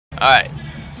Alright,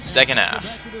 second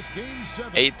half.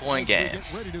 8-point game.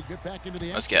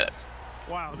 Let's get it.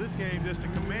 Wow, this game just a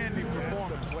commanding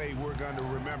performance.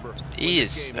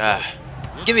 Ease.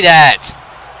 Give me that.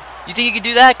 You think you can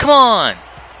do that? Come on.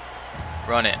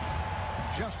 Run it.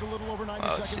 Well,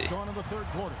 let's see.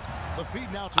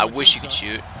 I wish you could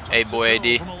shoot. Hey, boy, AD.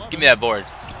 Give me that board.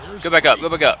 Go back up. Go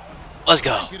back up. Let's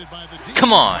go.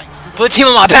 Come on. Put a team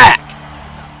on my back.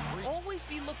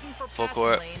 Full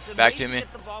court. Back to me.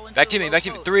 Back to me. Back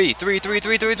to me. 3, 3, 3,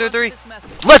 3, 3, 3, 3.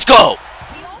 Let's go.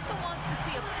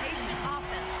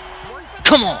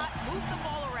 Come on.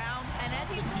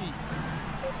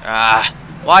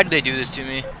 Why did they do this to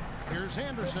me?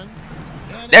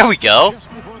 There we go.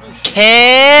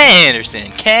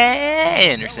 Anderson.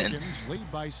 Anderson.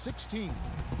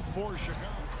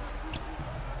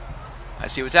 I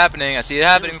see what's happening. I see it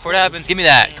happening before it happens. Give me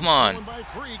that. Come on.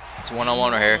 It's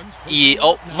one-on-one right here.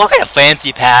 Oh, look at a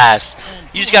fancy pass.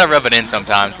 You just got to rub it in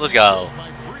sometimes. Let's go.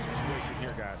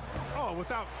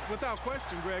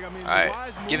 Alright.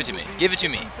 Give it to me. Give it to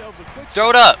me. Throw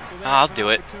it up. Oh, I'll do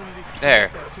it.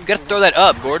 There. You got to throw that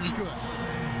up, Gordon.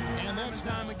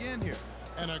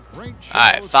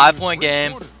 Alright. 5-point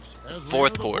game.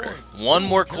 Fourth quarter. One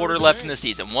more quarter left in the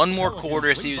season. One more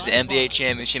quarter to see who's the NBA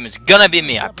championship. It's gonna be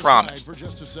me, I promise.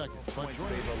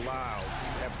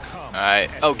 Alright.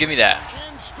 Oh, give me that.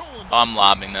 Oh, I'm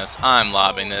lobbing this. I'm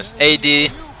lobbing this.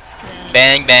 AD.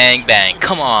 Bang, bang, bang.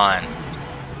 Come on.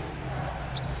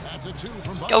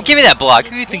 Go, give me that block.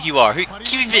 Who do you think you are? Give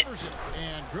me it.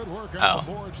 Oh.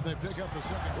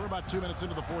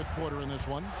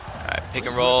 Alright, pick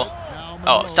and roll.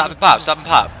 Oh, stop and pop, stop and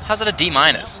pop. How's that a D-?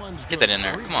 Get that in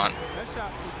there. Come on.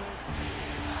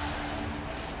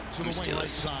 Let me steal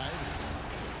this.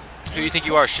 Who do you think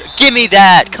you are? Give me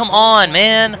that! Come on,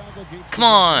 man! Come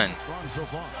on!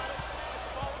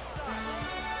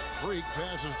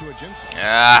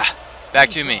 Back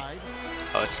to me.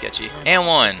 Oh, it's sketchy. And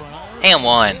one. And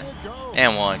one.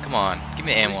 And one. Come on. Give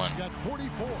me and one.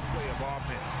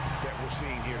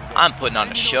 I'm putting on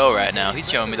a show right now. He's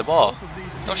showing me the ball.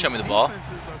 Don't show me the ball.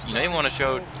 You know you want to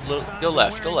show a little. Go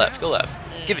left. Go left. Go left.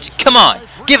 Give it to. Come on.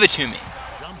 Give it to me.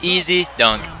 Easy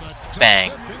dunk.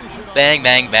 Bang. Bang.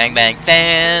 Bang. Bang. Bang.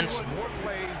 Fans.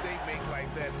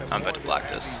 I'm about to block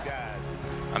this.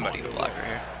 I'm about to get a block right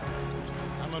here.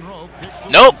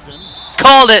 Nope.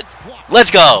 Called it.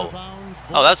 Let's go.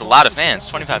 Oh, that's a lot of fans.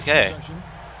 25K.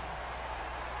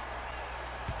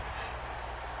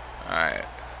 All right.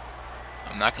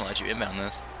 I'm not gonna let you inbound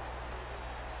this.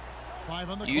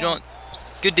 You don't.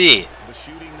 Good D.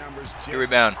 Good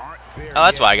rebound. Oh,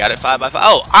 that's why I got it. 5 by 5.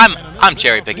 Oh, I'm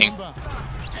cherry picking.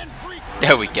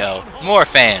 There we go. More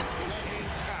fans.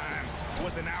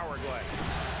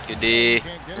 Good D.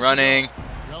 Running.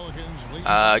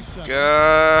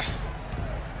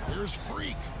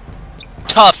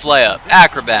 Tough layup.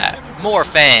 Acrobat. More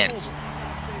fans.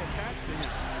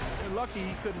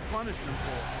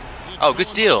 Oh, good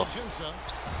steal.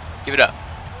 Give it up.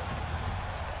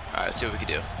 Alright, let's see what we can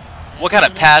do. What kind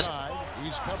of pass?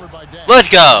 Let's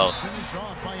go!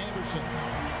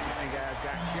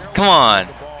 Come on.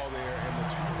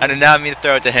 I did not mean to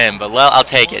throw it to him, but well, I'll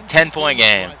take it. 10-point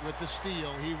game.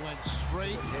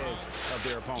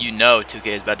 You know 2K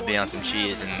is about to be on some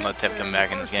cheese and let them come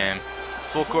back in this game.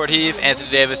 Full court heave, Anthony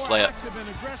Davis, layup.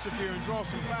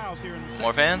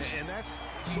 More fans?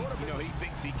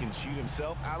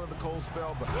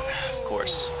 Of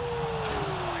course.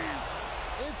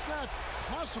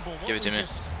 Give it to me.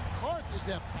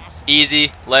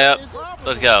 Easy, layup.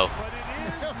 Let's go.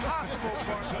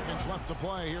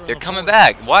 They're coming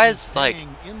back. Why is, like...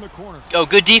 Oh,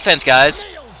 good defense, guys.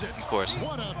 Of course.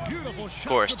 Of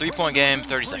course. 3-point game,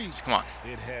 30 seconds. Come on.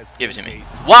 Give it to me.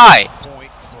 Why?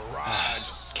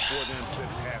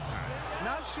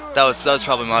 That was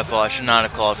probably my fault. I should not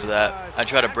have called for that. I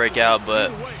tried to break out,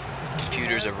 but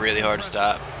computers are really hard to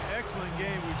stop.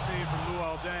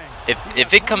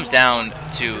 If it comes down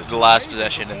to the last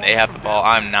possession and they have the ball,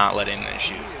 I'm not letting them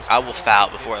shoot. I will foul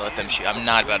before I let them shoot. I'm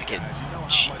not about to get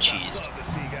cheesed.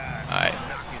 Alright.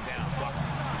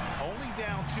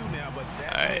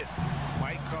 Alright.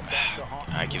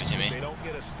 Alright, give it to me.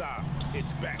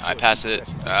 I pass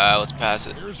it. Let's pass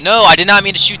it. No, I did not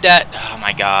mean to shoot that. Oh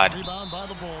my god.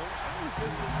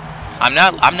 I'm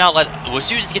not letting. As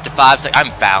soon as you get to 5 seconds,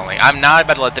 I'm fouling. I'm not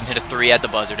about to let them hit a 3 at the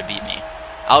buzzer to beat me.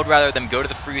 I would rather them go to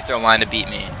the free throw line to beat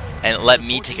me and let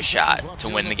me take a shot to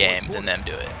win the game than them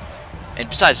do it. And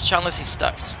besides, shot lifting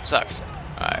sucks.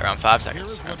 Alright, around 5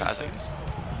 seconds. Around 5 seconds.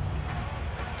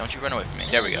 Don't you run away from me.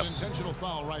 There we go.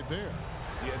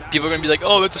 People are going to be like,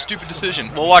 oh, that's a stupid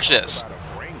decision. Well, watch this.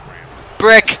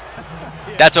 Brick.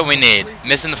 That's what we need.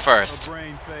 Missing the first. A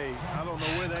brain fade. I don't know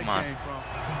where that Come on. came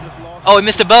from. Just lost Oh, he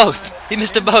missed them both. He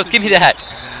missed them both. Give me that.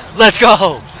 Let's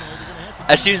go.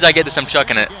 As soon as I get this, I'm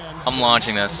chucking it. I'm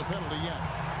launching this.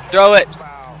 Throw it.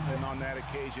 foul, and on that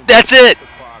occasion, That's it. the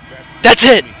clock. That's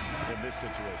it. In this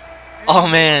situation. Oh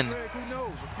man. Greg, who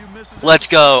knows? A few misses. Let's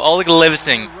go. Oh, look at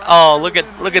Livingston. Oh, look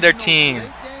at their team.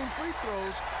 8-game free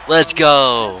throws Let's are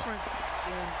go. different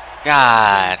than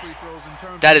God. free throws in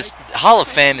terms That of is Hall of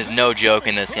Fame is no joke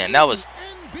in this game. That was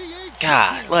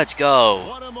God. Let's go.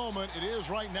 What a moment it is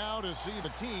right now to see the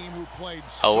team who played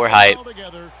Oh, we're so hype. well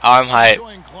together. I'm hype.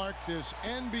 Showing Clark this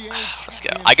NBA Let's go.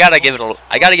 I gotta give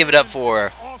it up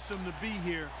for awesome to be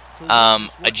here to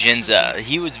witness what Ajinza.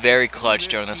 He was very clutch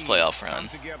during this playoff run.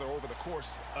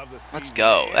 Let's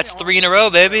go. That's 3 in a row,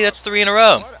 baby. That's 3 in a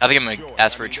row. I think I'm gonna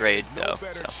ask for a trade though,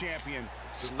 so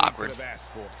it's awkward.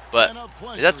 But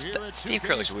that's Steve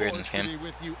Kerr looks weird in this game.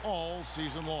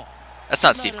 That's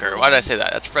not Steve Kerr. Why did I say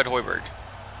that? That's Fred Hoiberg.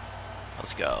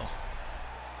 Let's go.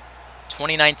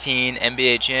 2019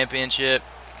 NBA Championship.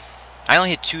 I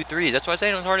only hit 2 threes. That's why I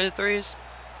said it was hard to hit threes.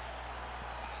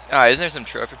 Alright, isn't there some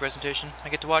trophy presentation I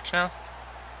get to watch now?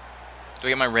 Do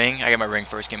I get my ring? I get my ring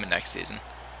first game of next season.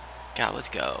 God, let's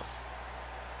go.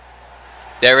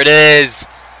 There it is.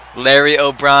 Larry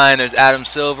O'Brien. There's Adam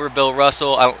Silver, Bill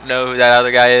Russell. I don't know who that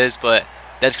other guy is, but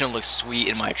that's going to look sweet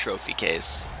in my trophy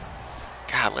case.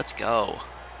 God, let's go.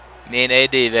 Me and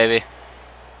AD, baby.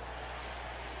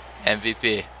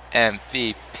 MVP.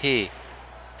 MVP.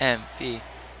 MVP.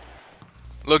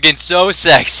 Looking so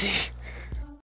sexy.